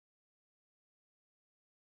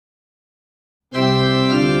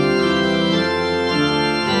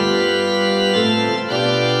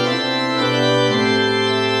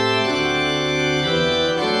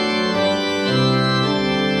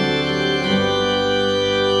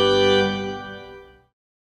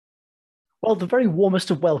Well, the very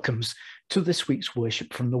warmest of welcomes to this week's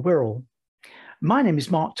worship from the Wirral. My name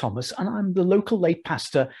is Mark Thomas, and I'm the local lay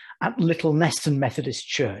pastor at Little Neston Methodist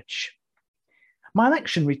Church. My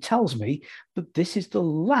lectionary tells me that this is the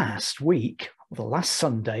last week, or the last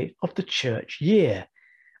Sunday of the church year,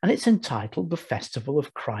 and it's entitled The Festival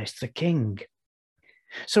of Christ the King.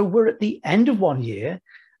 So we're at the end of one year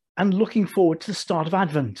and looking forward to the start of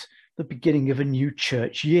Advent, the beginning of a new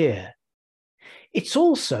church year. It's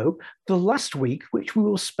also the last week which we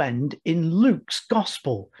will spend in Luke's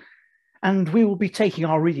Gospel, and we will be taking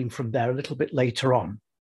our reading from there a little bit later on.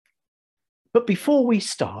 But before we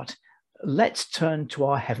start, let's turn to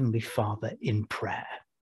our Heavenly Father in prayer.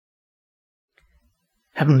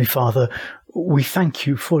 Heavenly Father, we thank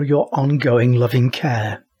you for your ongoing loving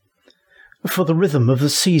care, for the rhythm of the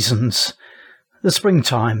seasons, the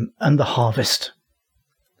springtime and the harvest.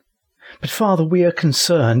 But Father, we are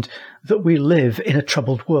concerned that we live in a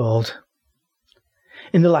troubled world.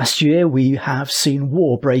 In the last year, we have seen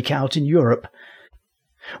war break out in Europe.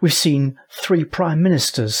 We've seen 3 prime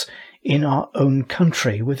ministers in our own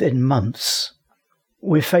country within months.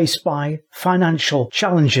 We're faced by financial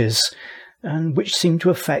challenges, and which seem to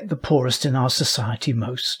affect the poorest in our society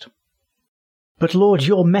most. But Lord,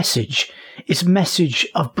 your message is a message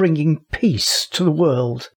of bringing peace to the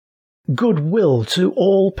world, goodwill to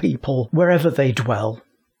all people wherever they dwell.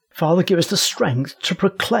 Father, give us the strength to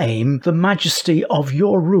proclaim the majesty of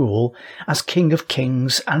your rule as King of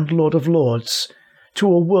Kings and Lord of Lords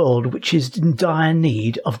to a world which is in dire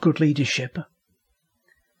need of good leadership.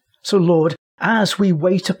 So Lord, as we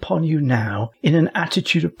wait upon you now in an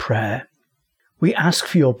attitude of prayer, we ask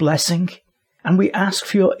for your blessing and we ask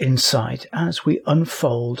for your insight as we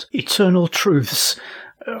unfold eternal truths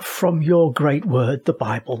from your great word, the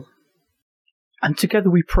Bible. And together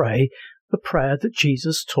we pray the prayer that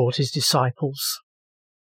Jesus taught his disciples.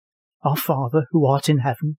 Our Father, who art in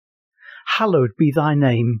heaven, hallowed be thy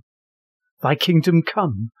name. Thy kingdom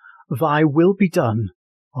come, thy will be done,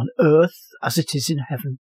 on earth as it is in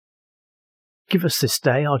heaven. Give us this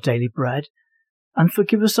day our daily bread, and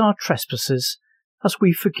forgive us our trespasses, as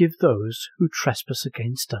we forgive those who trespass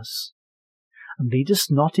against us. And lead us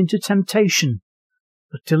not into temptation,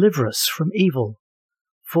 but deliver us from evil.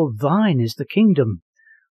 For thine is the kingdom,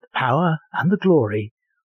 the power and the glory,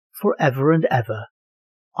 for ever and ever.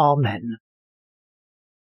 Amen.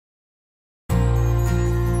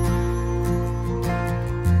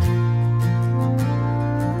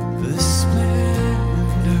 The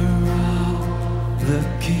splendor of the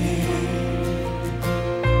King,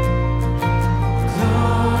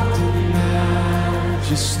 clothed in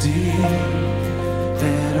majesty,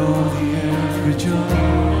 let all the earth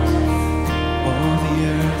rejoice.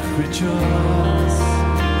 Rejoice.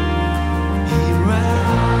 He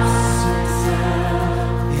wraps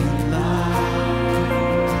himself in light,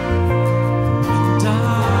 when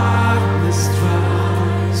darkness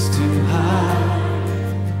tries to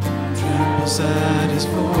hide, trembles at his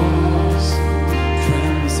voice,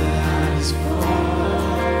 trembles at his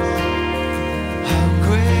voice. How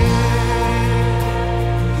great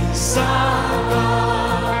is our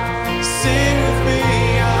God, sing with me.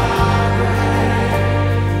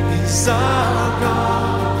 Our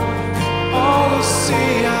God, all will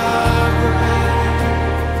see how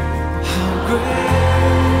great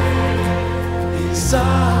is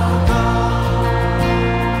our God.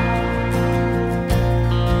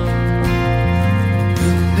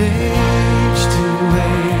 From age to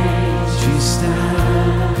age he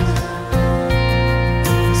stands,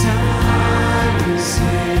 time is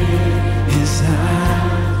in his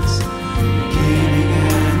hands, beginning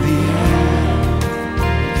and the end.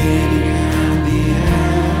 Beginning and the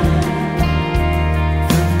end,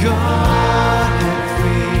 the Godhead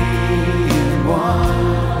three in one.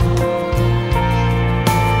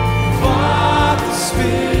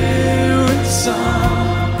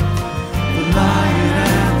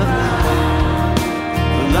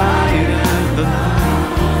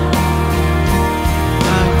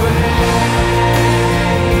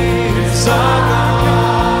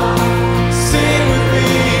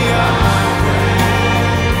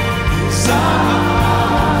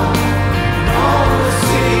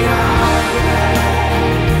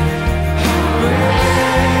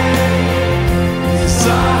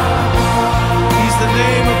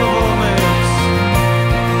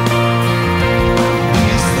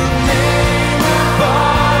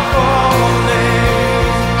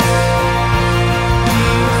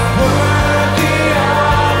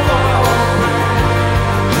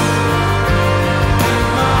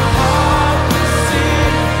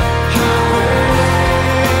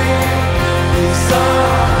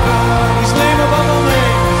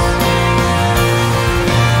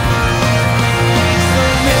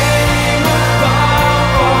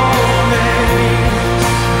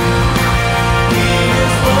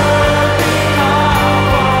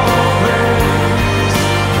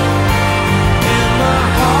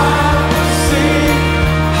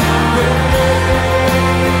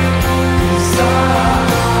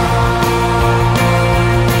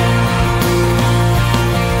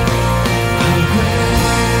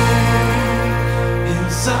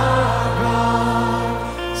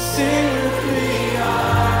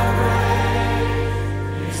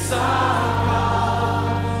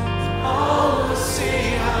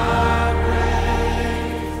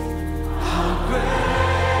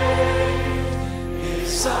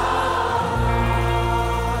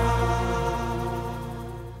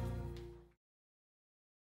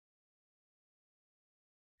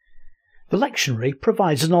 The lectionary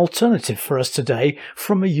provides an alternative for us today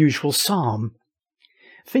from a usual psalm.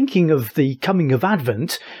 Thinking of the coming of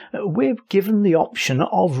Advent, we're given the option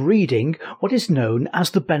of reading what is known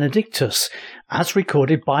as the Benedictus, as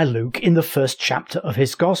recorded by Luke in the first chapter of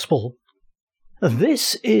his Gospel.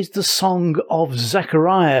 This is the song of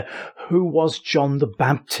Zechariah, who was John the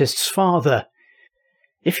Baptist's father.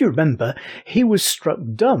 If you remember, he was struck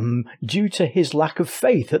dumb due to his lack of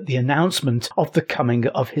faith at the announcement of the coming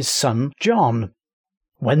of his son John.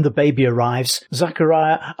 When the baby arrives,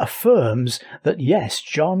 Zechariah affirms that yes,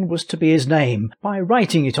 John was to be his name by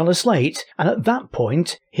writing it on a slate, and at that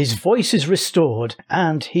point his voice is restored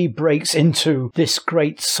and he breaks into this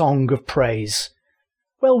great song of praise.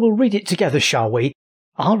 Well, we'll read it together, shall we?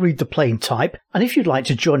 I'll read the plain type, and if you'd like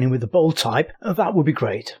to join in with the bold type, that would be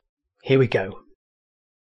great. Here we go.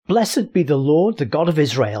 Blessed be the Lord, the God of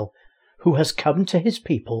Israel, who has come to his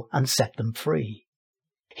people and set them free.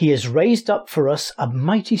 He has raised up for us a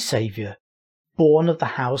mighty Saviour, born of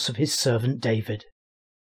the house of his servant David.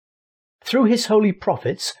 Through his holy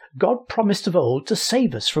prophets, God promised of old to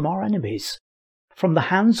save us from our enemies, from the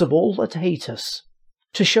hands of all that hate us,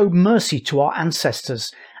 to show mercy to our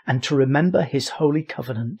ancestors, and to remember his holy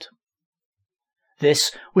covenant.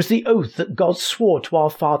 This was the oath that God swore to our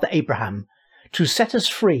father Abraham, to set us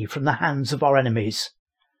free from the hands of our enemies,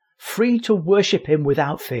 free to worship him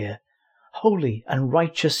without fear, holy and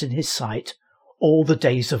righteous in his sight all the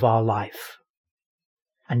days of our life.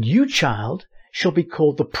 And you, child, shall be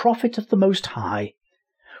called the prophet of the Most High,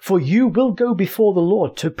 for you will go before the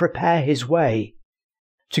Lord to prepare his way,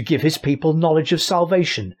 to give his people knowledge of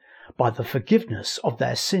salvation by the forgiveness of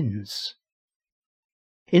their sins.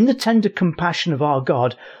 In the tender compassion of our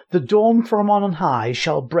God, the dawn from on high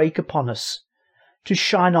shall break upon us, to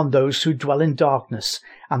shine on those who dwell in darkness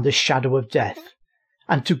and the shadow of death,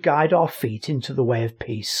 and to guide our feet into the way of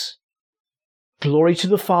peace. Glory to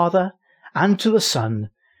the Father, and to the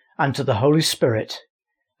Son, and to the Holy Spirit,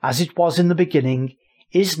 as it was in the beginning,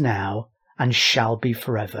 is now, and shall be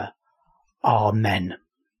forever. Amen.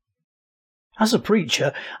 As a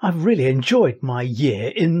preacher, I've really enjoyed my year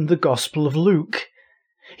in the Gospel of Luke.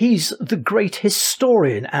 He's the great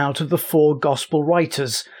historian out of the four Gospel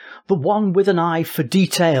writers, the one with an eye for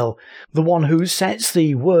detail, the one who sets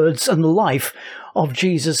the words and the life of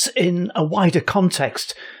Jesus in a wider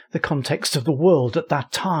context, the context of the world at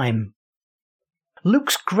that time.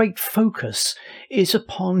 Luke's great focus is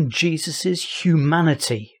upon Jesus'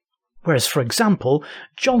 humanity, whereas, for example,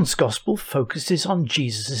 John's Gospel focuses on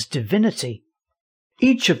Jesus' divinity.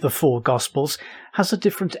 Each of the four Gospels has a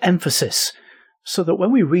different emphasis, so that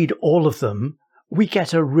when we read all of them, we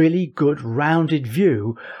get a really good rounded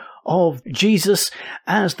view of Jesus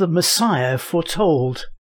as the Messiah foretold,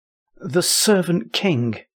 the servant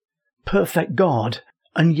king, perfect God,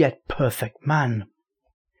 and yet perfect man.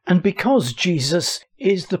 And because Jesus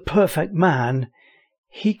is the perfect man,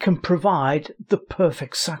 he can provide the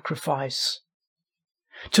perfect sacrifice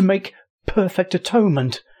to make perfect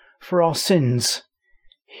atonement for our sins.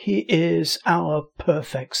 He is our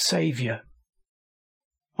perfect Saviour.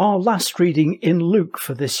 Our last reading in Luke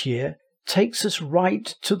for this year takes us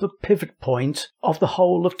right to the pivot point of the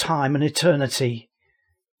whole of time and eternity,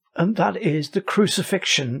 and that is the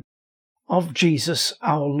crucifixion of Jesus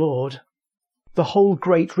our Lord. The whole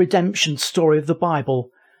great redemption story of the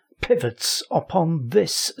Bible pivots upon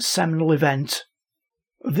this seminal event.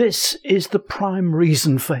 This is the prime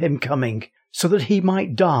reason for him coming, so that he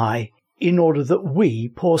might die in order that we,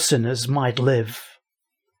 poor sinners, might live.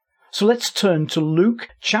 So let's turn to Luke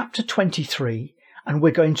chapter 23, and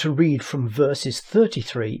we're going to read from verses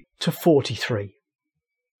 33 to 43.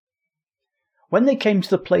 When they came to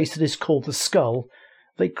the place that is called the Skull,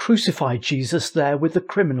 they crucified Jesus there with the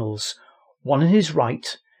criminals, one on his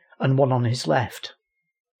right and one on his left.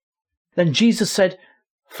 Then Jesus said,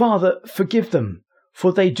 "Father, forgive them,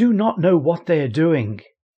 for they do not know what they are doing."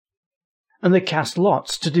 And they cast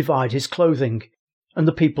lots to divide his clothing, and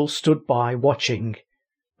the people stood by watching.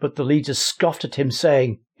 But the leaders scoffed at him,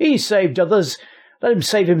 saying, "He saved others. Let him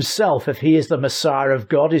save himself if he is the Messiah of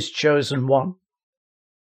God, his chosen one."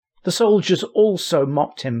 The soldiers also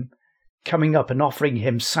mocked him, coming up and offering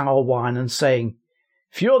him sour wine and saying,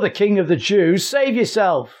 "If you're the king of the Jews, save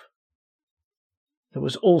yourself." There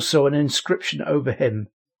was also an inscription over him,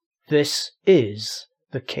 "This is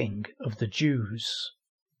the King of the Jews."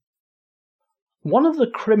 One of the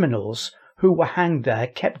criminals who were hanged there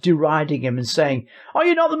kept deriding him and saying, "Are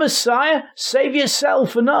you not the Messiah? Save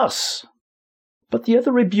yourself and us." But the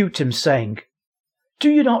other rebuked him, saying, "Do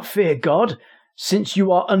you not fear God, since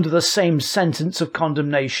you are under the same sentence of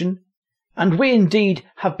condemnation? And we indeed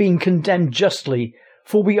have been condemned justly,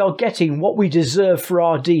 for we are getting what we deserve for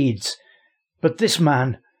our deeds. But this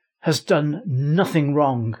man has done nothing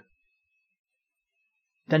wrong."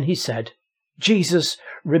 Then he said, "Jesus,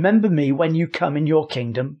 remember me when you come in your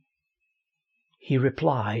kingdom." He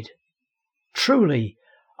replied, "Truly,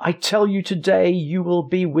 I tell you today you will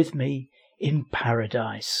be with me in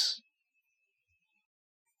paradise."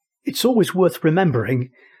 It's always worth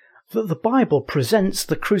remembering that the Bible presents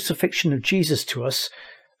the crucifixion of Jesus to us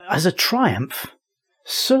as a triumph,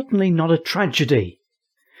 certainly not a tragedy,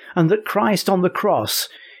 and that Christ on the cross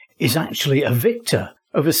is actually a victor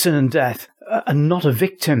over sin and death, and not a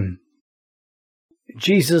victim.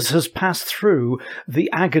 Jesus has passed through the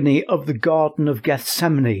agony of the Garden of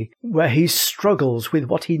Gethsemane, where he struggles with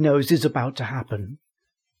what he knows is about to happen.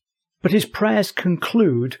 But his prayers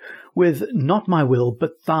conclude with, "Not my will,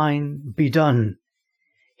 but thine be done."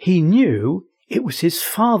 He knew it was his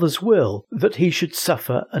Father's will that he should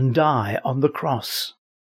suffer and die on the cross.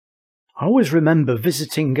 I always remember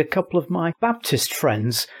visiting a couple of my Baptist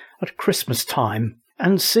friends at Christmas time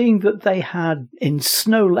and seeing that they had, in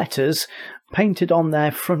snow letters, painted on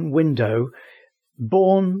their front window,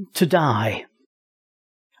 "Born to die."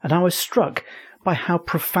 And I was struck by how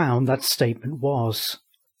profound that statement was.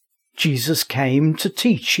 Jesus came to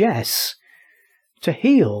teach, yes. To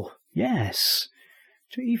heal, yes.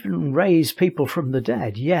 To even raise people from the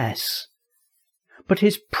dead, yes. But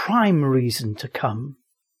his prime reason to come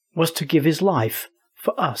was to give his life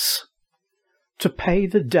for us, to pay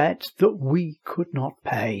the debt that we could not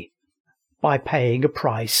pay, by paying a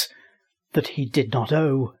price that he did not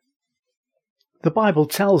owe. The Bible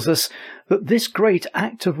tells us that this great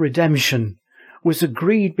act of redemption was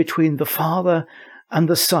agreed between the Father and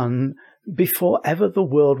the Son before ever the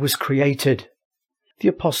world was created. The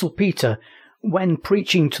Apostle Peter, when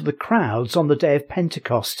preaching to the crowds on the day of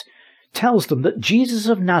Pentecost, tells them that Jesus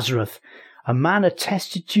of Nazareth, a man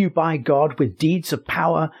attested to you by God with deeds of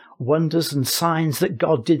power, wonders and signs that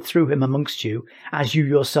God did through him amongst you, as you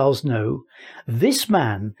yourselves know, this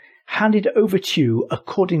man handed over to you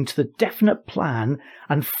according to the definite plan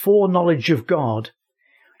and foreknowledge of God,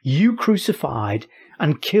 you crucified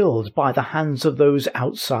and killed by the hands of those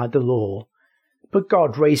outside the law. But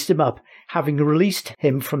God raised him up, having released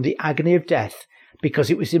him from the agony of death, because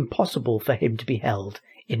it was impossible for him to be held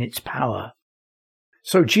in its power.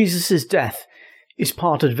 So Jesus' death is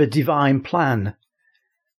part of a divine plan,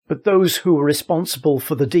 but those who are responsible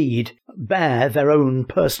for the deed bear their own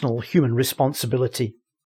personal human responsibility.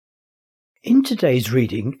 In today's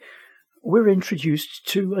reading, we're introduced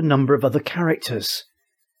to a number of other characters,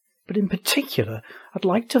 but in particular, I'd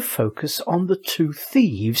like to focus on the two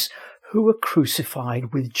thieves who were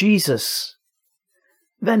crucified with Jesus.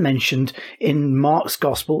 They're mentioned in Mark's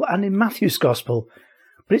Gospel and in Matthew's Gospel,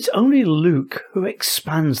 but it's only Luke who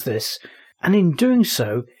expands this, and in doing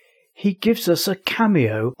so, he gives us a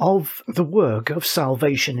cameo of the work of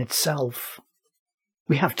salvation itself.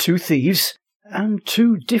 We have two thieves and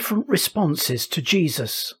two different responses to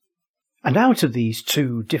Jesus. And out of these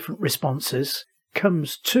two different responses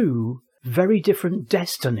comes two very different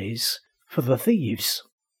destinies for the thieves.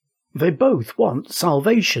 They both want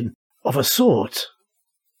salvation of a sort,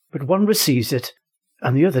 but one receives it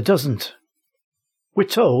and the other doesn't. We're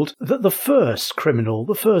told that the first criminal,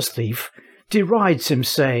 the first thief, derides him,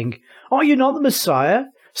 saying, "Are you not the Messiah?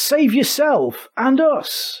 Save yourself and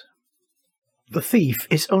us." The thief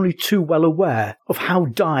is only too well aware of how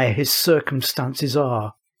dire his circumstances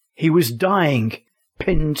are. He was dying,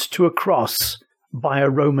 pinned to a cross by a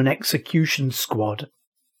Roman execution squad.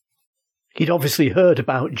 He'd obviously heard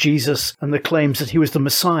about Jesus and the claims that he was the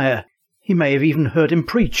Messiah. He may have even heard him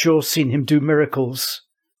preach or seen him do miracles.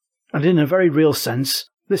 And in a very real sense,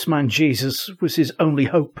 this man Jesus was his only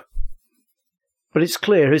hope. But it's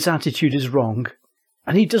clear his attitude is wrong,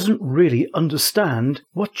 and he doesn't really understand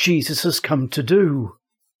what Jesus has come to do.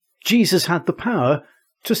 Jesus had the power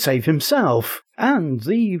to save himself, and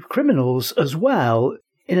the criminals as well,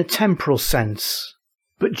 in a temporal sense.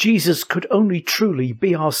 But Jesus could only truly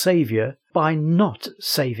be our Saviour by not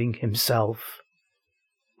saving himself,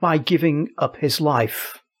 by giving up his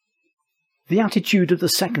life. The attitude of the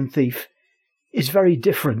second thief is very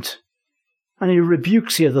different, and he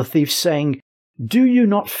rebukes the other thief, saying, "Do you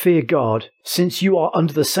not fear God, since you are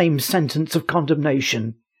under the same sentence of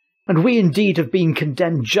condemnation? And we indeed have been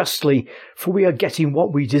condemned justly, for we are getting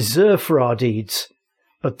what we deserve for our deeds.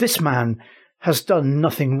 But this man has done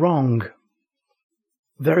nothing wrong."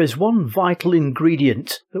 There is one vital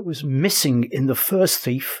ingredient that was missing in the first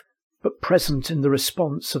thief, but present in the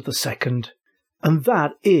response of the second, and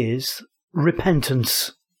that is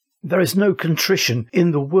repentance. There is no contrition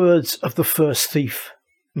in the words of the first thief.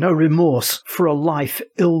 no remorse for a life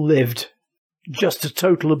ill-lived, just a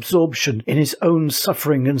total absorption in his own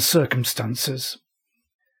suffering and circumstances.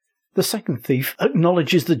 The second thief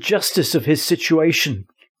acknowledges the justice of his situation,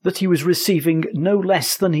 that he was receiving no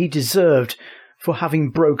less than he deserved for having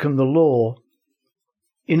broken the law.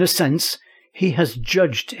 In a sense, he has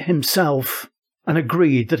judged himself and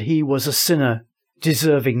agreed that he was a sinner,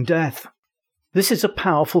 deserving death. This is a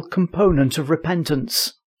powerful component of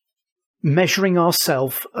repentance, measuring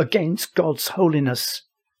ourselves against God's holiness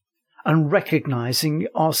and recognizing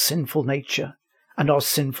our sinful nature and our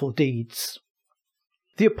sinful deeds.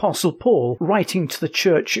 The Apostle Paul, writing to the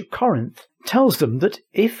church at Corinth, tells them that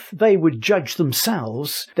if they would judge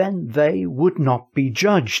themselves, then they would not be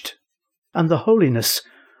judged. And the holiness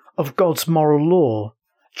of God's moral law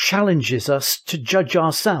challenges us to judge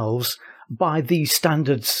ourselves by these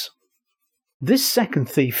standards. This second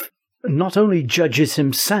thief not only judges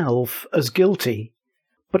himself as guilty,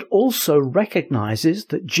 but also recognizes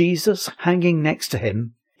that Jesus hanging next to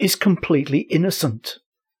him is completely innocent.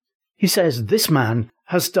 He says this man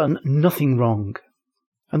has done nothing wrong,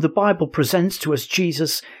 and the Bible presents to us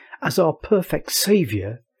Jesus as our perfect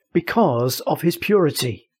Saviour because of his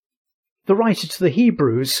purity. The writer to the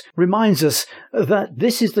Hebrews reminds us that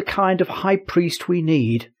this is the kind of high priest we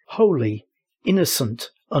need, holy, innocent,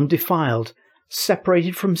 undefiled,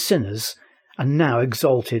 separated from sinners, and now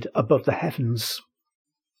exalted above the heavens.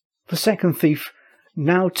 The second thief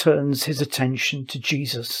now turns his attention to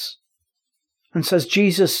Jesus and says,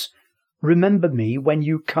 Jesus, remember me when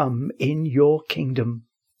you come in your kingdom.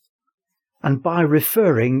 And by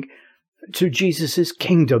referring to Jesus'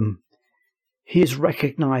 kingdom, he is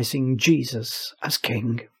recognizing Jesus as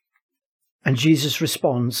king. And Jesus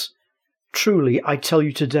responds, truly I tell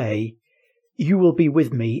you today, you will be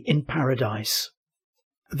with me in paradise.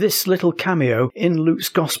 This little cameo in Luke's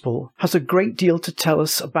Gospel has a great deal to tell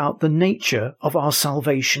us about the nature of our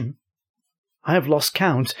salvation. I have lost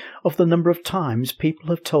count of the number of times people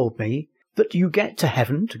have told me that you get to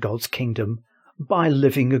heaven, to God's kingdom, by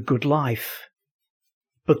living a good life.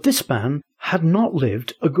 But this man had not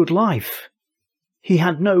lived a good life. He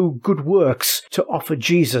had no good works to offer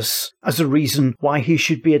Jesus as a reason why he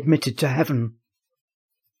should be admitted to heaven.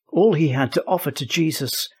 All he had to offer to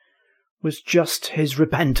Jesus was just his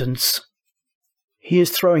repentance. He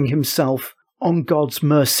is throwing himself on God's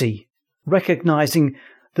mercy, recognizing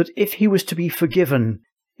that if he was to be forgiven,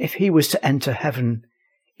 if he was to enter heaven,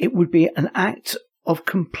 it would be an act of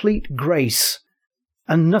complete grace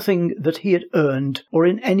and nothing that he had earned or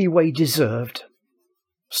in any way deserved.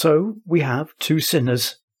 So we have two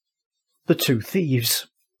sinners, the two thieves.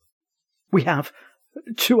 We have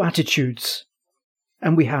two attitudes,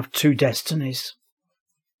 and we have two destinies.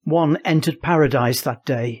 One entered paradise that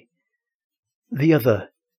day, the other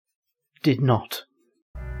did not.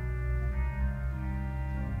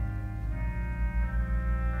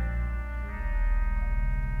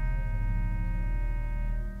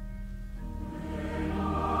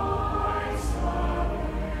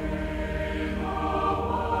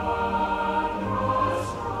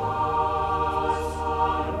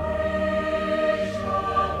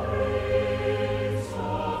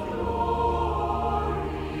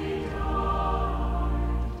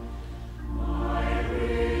 My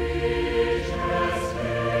vision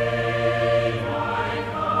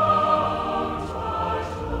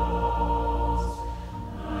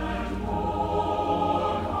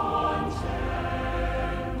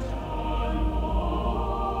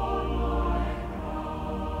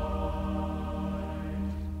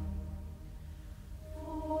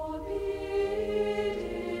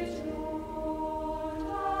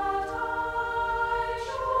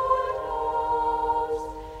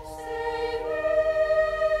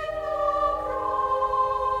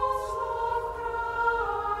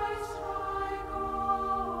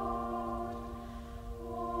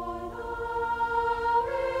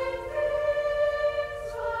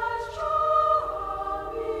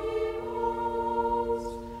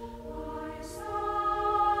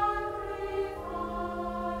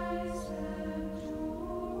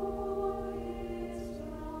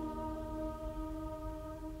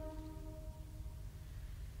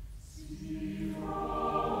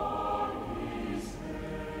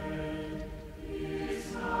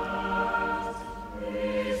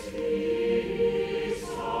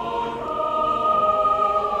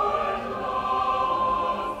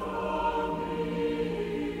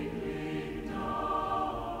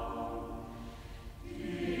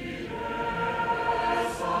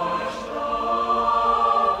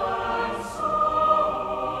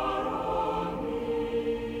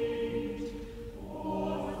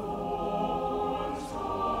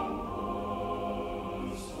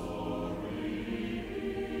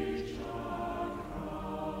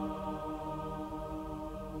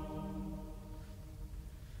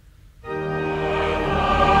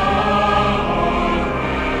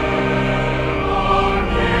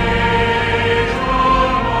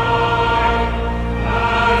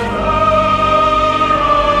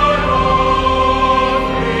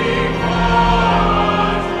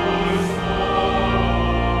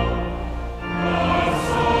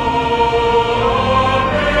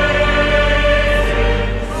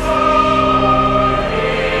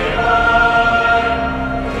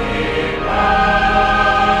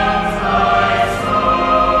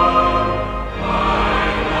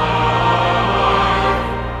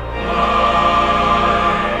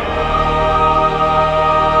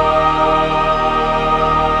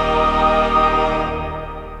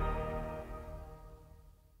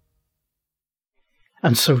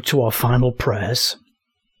And so to our final prayers.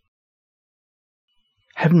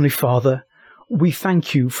 Heavenly Father, we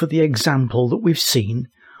thank you for the example that we've seen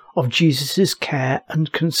of Jesus' care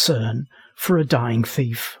and concern for a dying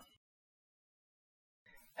thief.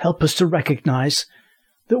 Help us to recognise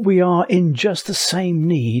that we are in just the same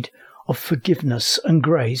need of forgiveness and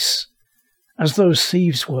grace as those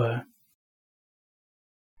thieves were.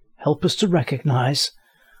 Help us to recognise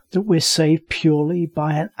that we're saved purely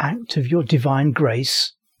by an act of your divine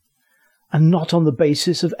grace and not on the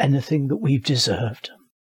basis of anything that we've deserved.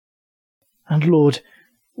 And Lord,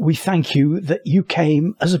 we thank you that you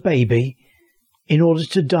came as a baby in order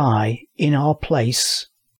to die in our place,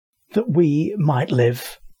 that we might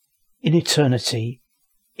live in eternity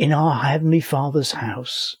in our Heavenly Father's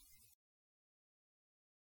house.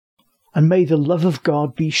 And may the love of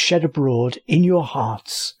God be shed abroad in your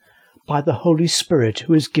hearts by the Holy Spirit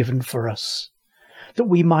who is given for us, that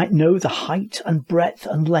we might know the height and breadth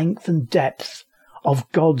and length and depth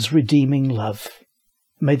of God's redeeming love.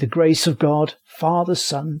 May the grace of God, Father,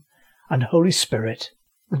 Son, and Holy Spirit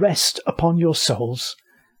rest upon your souls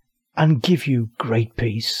and give you great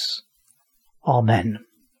peace. Amen.